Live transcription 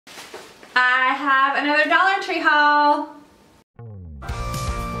I have another Dollar Tree haul.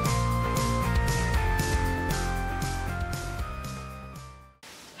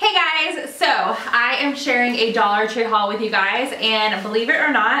 Hey guys, so I am sharing a Dollar Tree haul with you guys, and believe it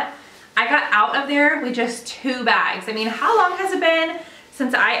or not, I got out of there with just 2 bags. I mean, how long has it been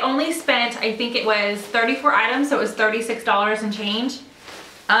since I only spent, I think it was 34 items, so it was $36 and change.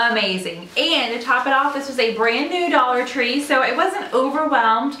 Amazing. And to top it off, this was a brand new Dollar Tree, so I wasn't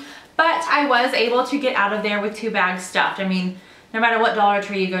overwhelmed, but I was able to get out of there with 2 bags stuffed. I mean, no matter what Dollar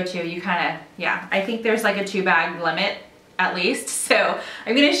Tree you go to, you kind of, yeah, I think there's like a 2 bag limit at least. So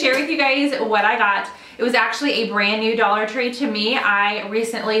I'm going to share with you guys what I got. It was actually a brand new Dollar Tree to me. I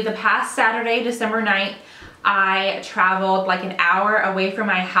recently, the past Saturday, December 9th, I traveled like an hour away from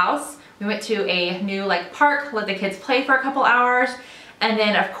my house. We went to a new like park, let the kids play for a couple hours. And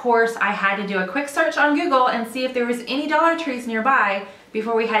then of course I had to do a quick search on Google and see if there was any Dollar Trees nearby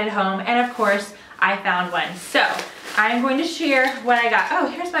before we headed home. And of course I found one. So I'm going to share what I got. Oh,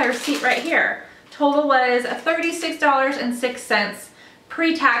 here's my receipt right here. Total was $36.06.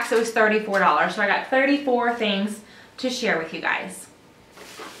 Pre-tax, it was $34. So I got 34 things to share with you guys.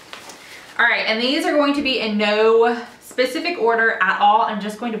 All right, and these are going to be in no specific order at all. I'm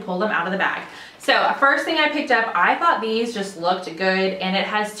just going to pull them out of the bag. So first thing I picked up, I thought these just looked good, and it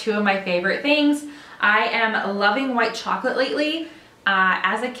has 2 of my favorite things. I am loving white chocolate lately.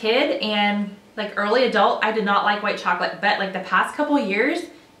 As a kid and like early adult, I did not like white chocolate, but like the past couple years,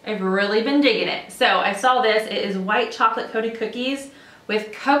 I've really been digging it. So I saw this. It is white chocolate coated cookies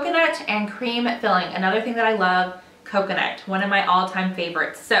with coconut and cream filling. Another thing that I love, coconut, one of my all-time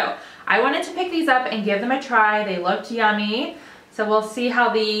favorites. So I wanted to pick these up and give them a try. They looked yummy. So we'll see how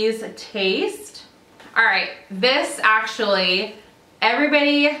these taste. All right, this actually,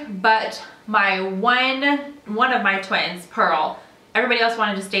 everybody but my one of my twins, Pearl, everybody else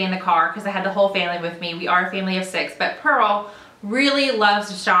wanted to stay in the car because I had the whole family with me. We are a family of 6, but Pearl really loves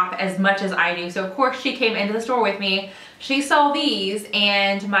to shop as much as I do. So of course she came into the store with me. She saw these,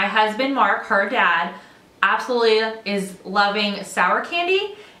 and my husband, Mark, her dad, absolutely is loving sour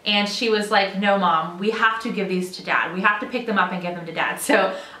candy. And she was like, no mom, we have to give these to dad. We have to pick them up and give them to dad.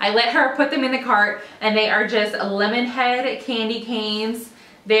 So I let her put them in the cart, and they are just lemon head candy canes.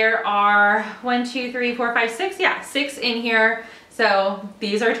 There are 1, 2, 3, 4, 5, 6, yeah, 6 in here. So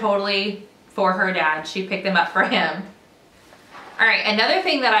these are totally for her dad. She picked them up for him. All right, another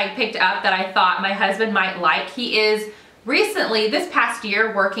thing that I picked up that I thought my husband might like, he is recently, this past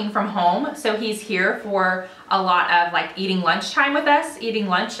year, working from home. So he's here for a lot of like eating lunchtime with us, eating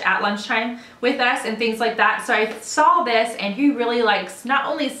lunch at lunchtime with us and things like that. So I saw this, and he really likes not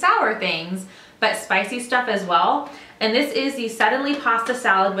only sour things, but spicy stuff as well. And this is the Suddenly Pasta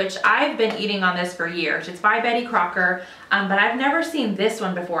Salad, which I've been eating on this for years. It's by Betty Crocker, but I've never seen this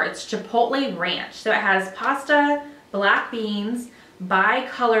one before. It's Chipotle Ranch. So it has pasta, black beans,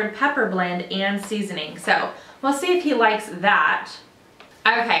 bi-colored pepper blend, and seasoning. So we'll see if he likes that.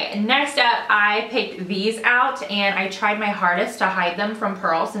 Okay, next up I picked these out, and I tried my hardest to hide them from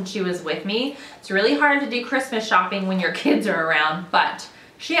Pearl since she was with me. It's really hard to do Christmas shopping when your kids are around, but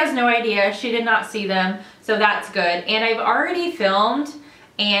she has no idea. She did not see them, so that's good. And I've already filmed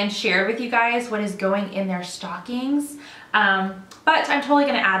and shared with you guys what is going in their stockings, but I'm totally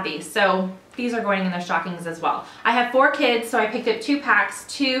gonna add these. So these are going in their stockings as well. I have 4 kids, so I picked up 2 packs.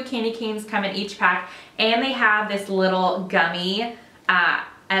 2 candy canes come in each pack, and they have this little gummy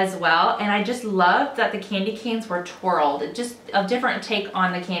as well. And I just loved that the candy canes were twirled, just a different take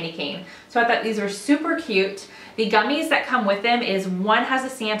on the candy cane. So I thought these were super cute. The gummies that come with them is one has a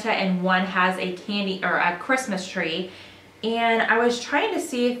Santa and one has a candy or a Christmas tree. And I was trying to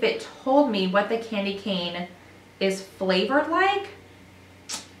see if it told me what the candy cane is flavored like,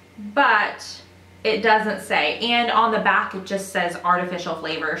 but it doesn't say. And on the back it just says artificial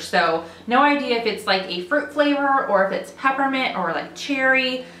flavor, so no idea if it's like a fruit flavor or if it's peppermint or like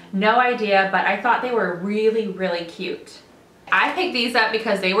cherry, no idea. But I thought they were really, really cute. I picked these up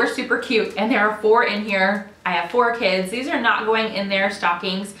because they were super cute, and there are 4 in here. I have 4 kids. These are not going in their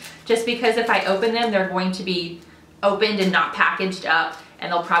stockings just because if I open them, they're going to be opened and not packaged up,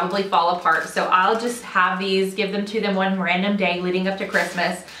 and they'll probably fall apart. So I'll just have these, give them to them one random day leading up to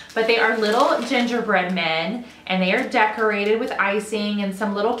Christmas. But they are little gingerbread men, and they are decorated with icing and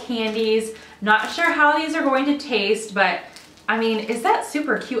some little candies. Not sure how these are going to taste, but I mean, is that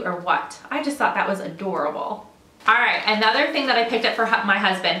super cute or what? I just thought that was adorable. All right, another thing that I picked up for my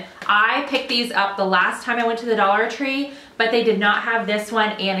husband. I picked these up the last time I went to the Dollar Tree, but they did not have this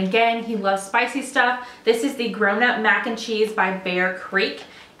one. And again, he loves spicy stuff. This is the Grown Up Mac and Cheese by Bear Creek,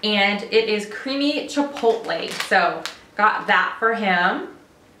 and it is creamy chipotle. So got that for him.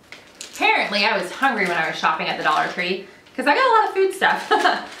 Apparently I was hungry when I was shopping at the Dollar Tree because I got a lot of food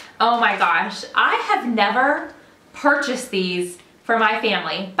stuff. Oh my gosh, I have never purchased these for my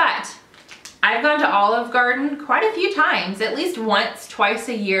family, but I've gone to Olive Garden quite a few times, at least once, twice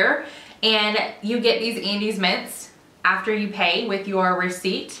a year, and you get these Andes mints after you pay with your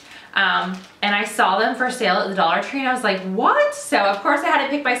receipt. And I saw them for sale at the Dollar Tree and I was like, what? So of course I had to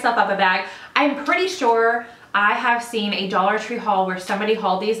pick myself up a bag. I'm pretty sure I have seen a Dollar Tree haul where somebody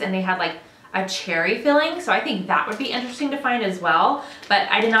hauled these and they had like a cherry filling, so I think that would be interesting to find as well, but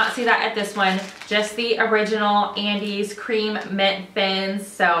I did not see that at this one, just the original Andes cream mint fins,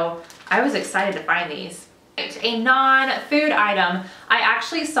 so I was excited to find these. A non-food item, I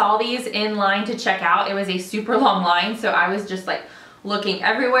actually saw these in line to check out. It was a super long line, so I was just like looking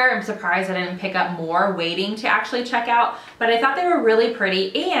everywhere. I'm surprised I didn't pick up more waiting to actually check out, but I thought they were really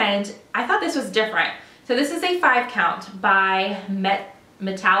pretty and I thought this was different. So this is a 5 count by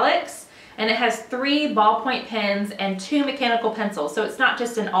Metallics. And it has 3 ballpoint pens and 2 mechanical pencils. So it's not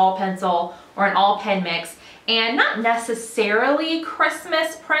just an all pencil or an all pen mix. And not necessarily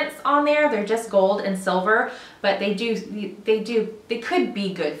Christmas prints on there. They're just gold and silver, but they could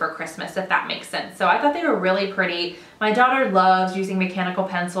be good for Christmas if that makes sense. So I thought they were really pretty. My daughter loves using mechanical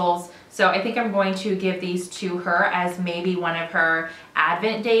pencils. So I think I'm going to give these to her as maybe one of her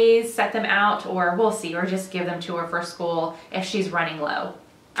Advent days, set them out, or we'll see, or just give them to her for school if she's running low.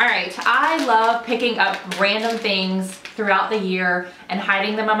 All right, I love picking up random things throughout the year and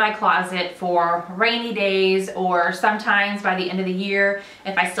hiding them in my closet for rainy days, or sometimes by the end of the year,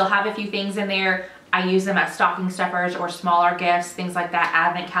 if I still have a few things in there, I use them as stocking stuffers or smaller gifts, things like that,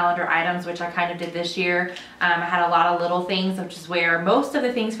 advent calendar items, which I kind of did this year. I had a lot of little things, which is where most of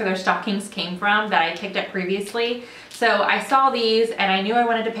the things for their stockings came from that I picked up previously. So I saw these and I knew I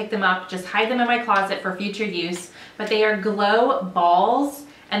wanted to pick them up, just hide them in my closet for future use, but they are glow balls.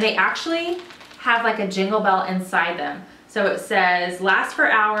 And they actually have like a jingle bell inside them. So it says, last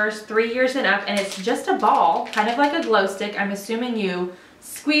for hours, 3 years and up, and it's just a ball, kind of like a glow stick. I'm assuming you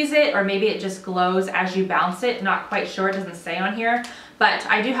squeeze it, or maybe it just glows as you bounce it. Not quite sure, it doesn't say on here. But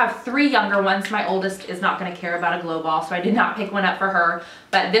I do have 3 younger ones. My oldest is not gonna care about a glow ball, so I did not pick one up for her.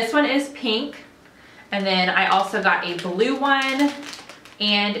 But this one is pink. And then I also got a blue one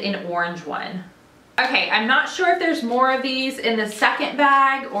and an orange one. Okay, I'm not sure if there's more of these in the second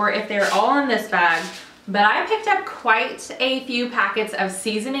bag or if they're all in this bag, but I picked up quite a few packets of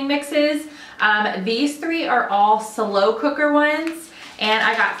seasoning mixes. These 3 are all slow cooker ones, and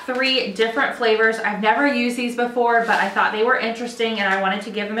I got 3 different flavors. I've never used these before, but I thought they were interesting and I wanted to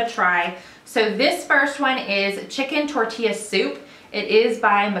give them a try. So this first one is chicken tortilla soup. It is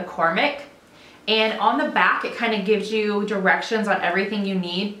by McCormick, and on the back it kind of gives you directions on everything you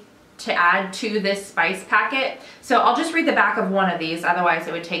need to add to this spice packet. So I'll just read the back of one of these, otherwise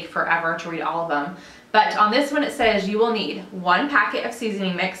it would take forever to read all of them. But on this one it says you will need 1 packet of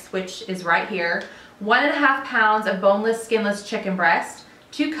seasoning mix, which is right here, 1.5 pounds of boneless, skinless chicken breast,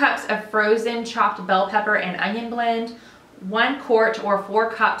 2 cups of frozen chopped bell pepper and onion blend, 1 quart or 4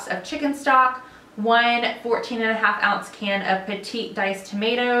 cups of chicken stock, 1 14.5 ounce can of petite diced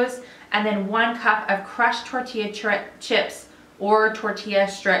tomatoes, and then 1 cup of crushed tortilla chips or tortilla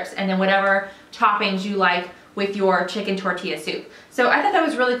strips, and then whatever toppings you like with your chicken tortilla soup. So I thought that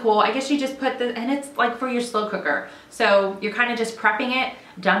was really cool. I guess you just put the, and it's like for your slow cooker. So you're kind of just prepping it,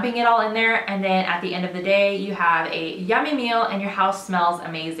 dumping it all in there, and then at the end of the day, you have a yummy meal and your house smells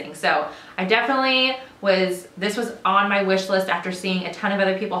amazing. So I definitely this was on my wish list after seeing a ton of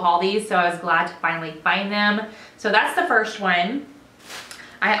other people haul these, so I was glad to finally find them. So that's the first one.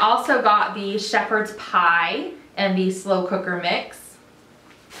 I also got the shepherd's pie and the slow cooker mix.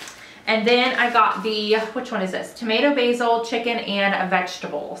 And then I got the, which one is this? Tomato, basil, chicken, and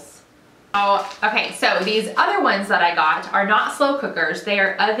vegetables. Oh, okay, so these other ones that I got are not slow cookers. They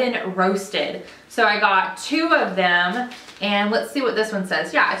are oven roasted. So I got 2 of them, and let's see what this one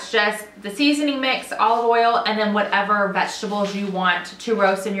says. Yeah, it's just the seasoning mix, olive oil, and then whatever vegetables you want to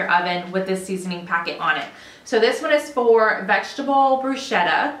roast in your oven with this seasoning packet on it. So this one is for vegetable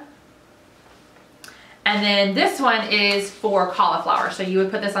bruschetta. And then this one is for cauliflower. So you would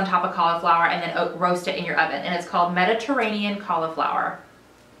put this on top of cauliflower and then roast it in your oven. And it's called Mediterranean cauliflower.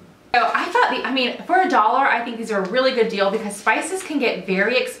 So I thought, I mean, for $1, I think these are a really good deal because spices can get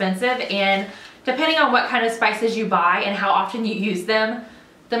very expensive, and depending on what kind of spices you buy and how often you use them,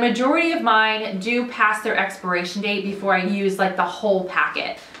 the majority of mine do pass their expiration date before I use like the whole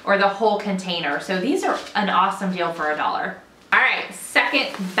packet or the whole container. So these are an awesome deal for $1. All right,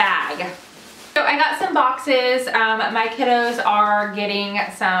 second bag. So I got some boxes. My kiddos are getting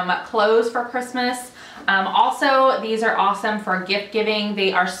some clothes for Christmas. Also, these are awesome for gift giving.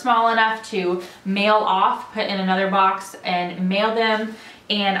 They are small enough to mail off, put in another box and mail them.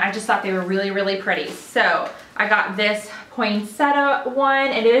 And I just thought they were really, really pretty. So I got this poinsettia one,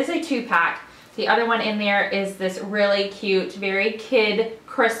 and it is a 2-pack. The other one in there is this really cute, very kid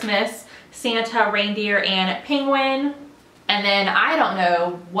Christmas Santa, reindeer, and penguin. And then I don't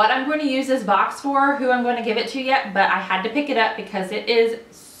know what I'm going to use this box for, who I'm going to give it to yet, but I had to pick it up because it is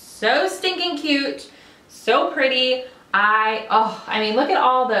so stinking cute, so pretty. I mean, look at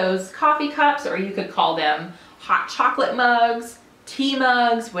all those coffee cups, or you could call them hot chocolate mugs, tea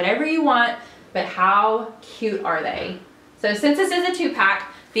mugs, whatever you want, but how cute are they? So since this is a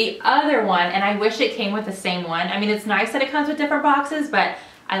 2-pack, the other one, and I wish it came with the same one. I mean, it's nice that it comes with different boxes, but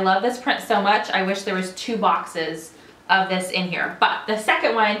I love this print so much. I wish there was 2 boxes of this in here. But the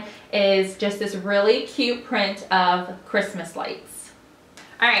second one is just this really cute print of Christmas lights.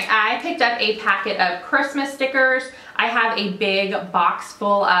 All right, I picked up a packet of Christmas stickers. I have a big box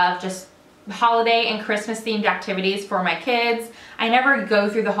full of just holiday and Christmas themed activities for my kids. I never go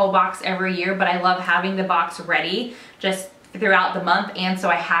through the whole box every year, but I love having the box ready just throughout the month, and so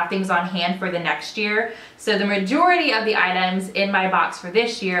I have things on hand for the next year. So the majority of the items in my box for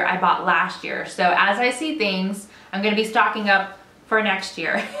this year I bought last year. So as I see things, I'm going to be stocking up for next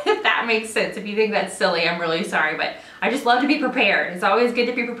year, if that makes sense. If you think that's silly, I'm really sorry, but I just love to be prepared. It's always good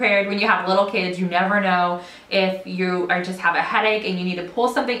to be prepared when you have little kids. You never know if you are just have a headache and you need to pull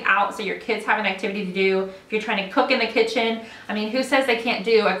something out so your kids have an activity to do. If you're trying to cook in the kitchen, I mean, who says they can't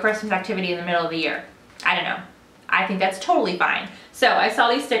do a Christmas activity in the middle of the year? I don't know. I think that's totally fine. So I saw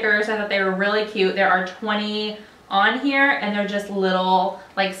these stickers. I thought they were really cute. There are 20 on here, and they're just little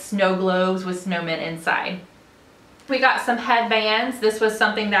like snow globes with snowmen inside. We got some headbands. This was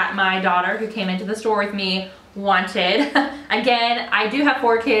something that my daughter, who came into the store with me, wanted. Again, I do have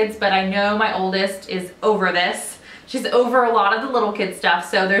 4 kids, but I know my oldest is over this. She's over a lot of the little kid stuff,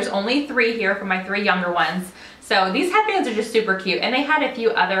 so there's only 3 here for my 3 younger ones. So these headbands are just super cute, and they had a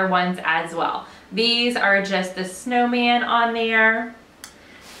few other ones as well. These are just the snowman on there,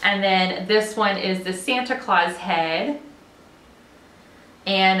 and then this one is the Santa Claus head.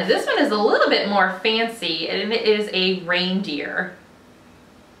 And this one is a little bit more fancy, and it is a reindeer.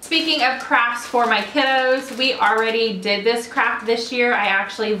 Speaking of crafts for my kiddos, we already did this craft this year. I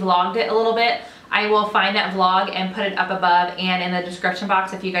actually vlogged it a little bit. I will find that vlog and put it up above and in the description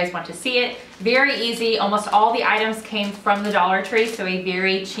box if you guys want to see it. Very easy. Almost all the items came from the Dollar Tree, so a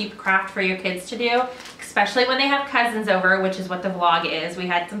very cheap craft for your kids to do, especially when they have cousins over, which is what the vlog is. We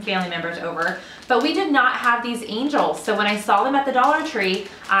had some family members over, but we did not have these angels. So when I saw them at the Dollar Tree,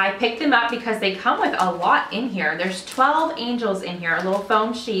 I picked them up because they come with a lot in here. There's 12 angels in here, little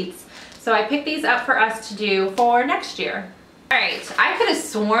foam sheets. So I picked these up for us to do for next year. All right, I could have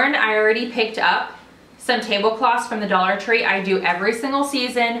sworn I already picked up some tablecloths from the Dollar Tree. I do every single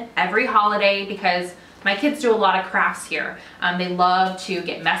season, every holiday, because my kids do a lot of crafts here. They love to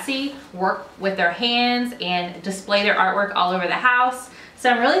get messy, work with their hands, and display their artwork all over the house. So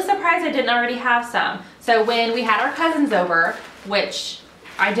I'm really surprised I didn't already have some. So when we had our cousins over, which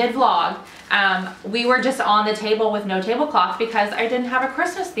I did vlog, we were just on the table with no tablecloth because I didn't have a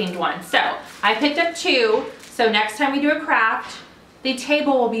Christmas themed one. So I picked up 2. So next time we do a craft, the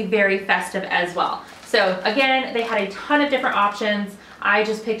table will be very festive as well. So again, they had a ton of different options. I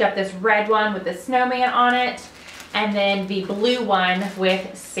just picked up this red one with the snowman on it, and then the blue one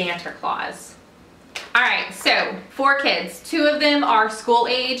with Santa Claus. All right, so 4 kids. 2 of them are school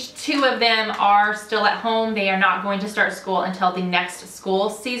age. 2 of them are still at home. They are not going to start school until the next school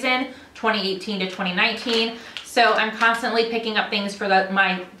season, 2018 to 2019. So I'm constantly picking up things for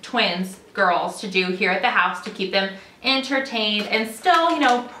my twins, girls, to do here at the house to keep them entertained and still, you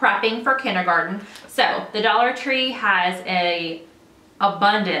know, prepping for kindergarten. So the Dollar Tree has a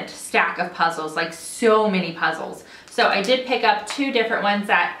abundant stack of puzzles, like so many puzzles. So I did pick up 2 different ones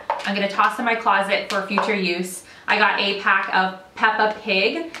that I'm gonna toss in my closet for future use. I got a pack of Peppa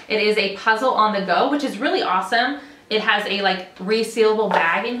Pig. It is a puzzle on the go, which is really awesome. It has a like resealable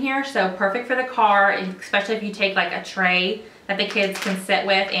bag in here, so perfect for the car, especially if you take like a tray that the kids can sit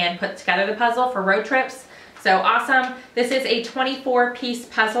with and put together the puzzle for road trips. So awesome. This is a 24-piece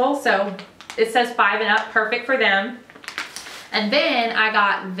puzzle, so it says 5 and up, perfect for them. And then I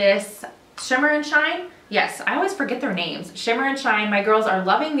got this Shimmer and Shine. Yes, I always forget their names. Shimmer and Shine. My girls are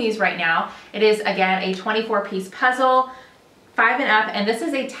loving these right now. It is, again, a 24-piece puzzle, 5 and up, and this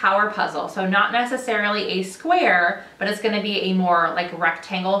is a tower puzzle. So not necessarily a square, but it's gonna be a more like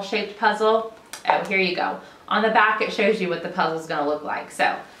rectangle shaped puzzle. Oh, here you go. On the back, it shows you what the puzzle's gonna look like.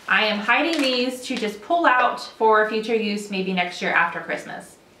 So I am hiding these to just pull out for future use, maybe next year after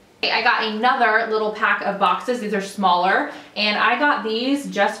Christmas. I got another little pack of boxes. These are smaller, and I got these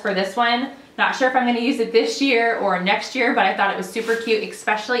just for this one. Not sure if I'm going to use it this year or next year, but I thought it was super cute,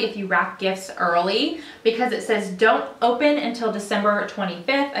 especially if you wrap gifts early, because it says don't open until December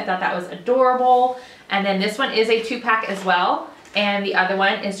 25th. I thought that was adorable. And then this one is a 2-pack as well, and the other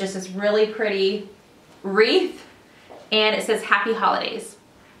one is just this really pretty wreath, and it says Happy Holidays.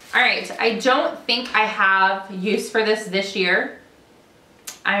 All right, I don't think I have use for this year.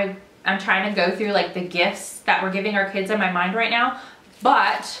 I'm trying to go through like the gifts that we're giving our kids in my mind right now,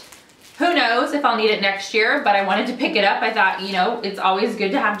 but who knows if I'll need it next year. But I wanted to pick it up. I thought, you know, it's always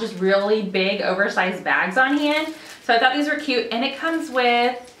good to have just really big oversized bags on hand. So I thought these were cute, and it comes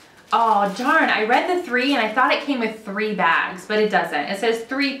with, oh darn, I read the 3 and I thought it came with 3 bags, but it doesn't. It says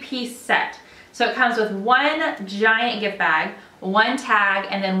 3-piece set. So it comes with 1 giant gift bag, 1 tag,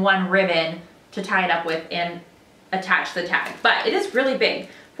 and then 1 ribbon to tie it up with and attach the tag. But it is really big,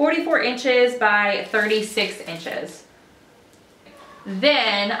 44 inches by 36 inches.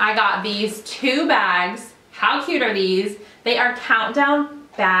 Then I got these 2 bags. How cute are these? They are countdown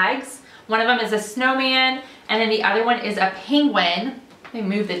bags. One of them is a snowman, and then the other one is a penguin. Let me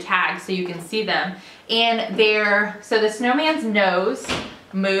move the tags so you can see them. And so the snowman's nose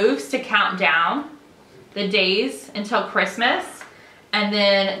moves to count down the days until Christmas, and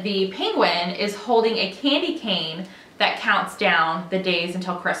then the penguin is holding a candy cane that counts down the days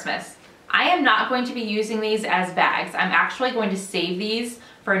until Christmas. I am not going to be using these as bags. I'm actually going to save these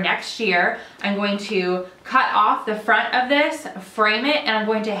for next year. I'm going to cut off the front of this, frame it, and I'm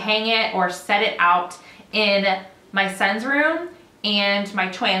going to hang it or set it out in my son's room and my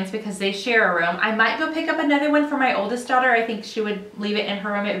twins, because they share a room. I might go pick up another one for my oldest daughter. I think she would leave it in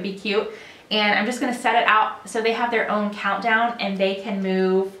her room. It would be cute. And I'm just gonna set it out so they have their own countdown and they can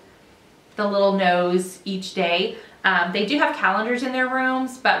move the little nose each day. They do have calendars in their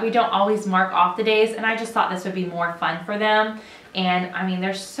rooms, but we don't always mark off the days, and I just thought this would be more fun for them. And I mean,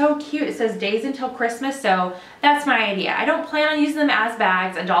 they're so cute. It says days until Christmas, so that's my idea. I don't plan on using them as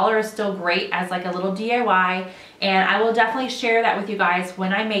bags. $1 is still great as like a little DIY, and I will definitely share that with you guys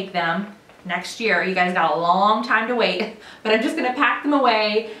when I make them next year. You guys got a long time to wait, but I'm just gonna pack them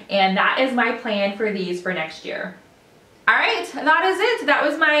away, and that is my plan for these for next year. All right, that is it. That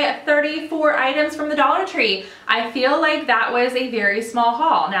was my 34 items from the Dollar Tree. I feel like that was a very small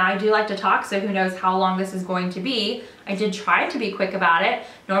haul. Now, I do like to talk, so who knows how long this is going to be. I did try to be quick about it.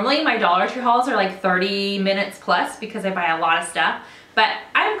 Normally, my Dollar Tree hauls are like 30 minutes plus because I buy a lot of stuff. But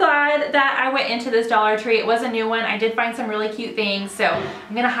I'm glad that I went into this Dollar Tree. It was a new one. I did find some really cute things. So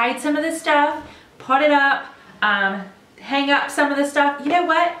I'm gonna hide some of this stuff, put it up, hang up some of the stuff. You know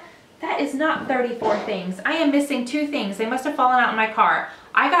what? That is not 34 things. I am missing 2 things. They must have fallen out in my car.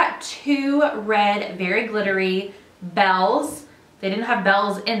 I got 2 red, very glittery bells. They didn't have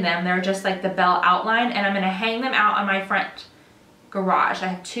bells in them. They're just like the bell outline, and I'm gonna hang them out on my front garage. I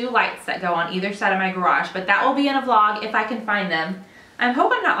have 2 lights that go on either side of my garage, but that will be in a vlog if I can find them. I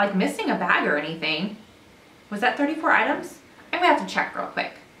hope I'm not like missing a bag or anything. Was that 34 items? I'm gonna have to check real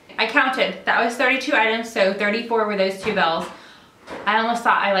quick. I counted. That was 32 items, so 34 were those 2 bells. I almost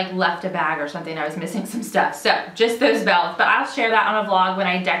thought I like left a bag or something. I was missing some stuff. So just those bells, but I'll share that on a vlog when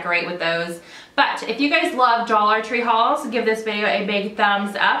I decorate with those. But if you guys love Dollar Tree hauls, give this video a big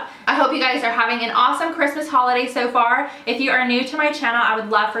thumbs up. I hope you guys are having an awesome Christmas holiday so far. If you are new to my channel, I would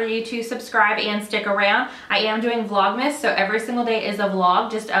love for you to subscribe and stick around. I am doing Vlogmas, so every single day is a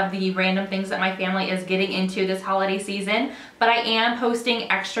vlog just of the random things that my family is getting into this holiday season. But I am posting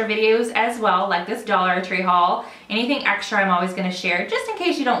extra videos as well, like this Dollar Tree haul. Anything extra I'm always gonna share, just in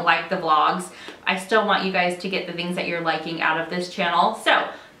case you don't like the vlogs. I still want you guys to get the things that you're liking out of this channel. So,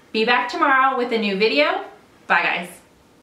 be back tomorrow with a new video. Bye guys.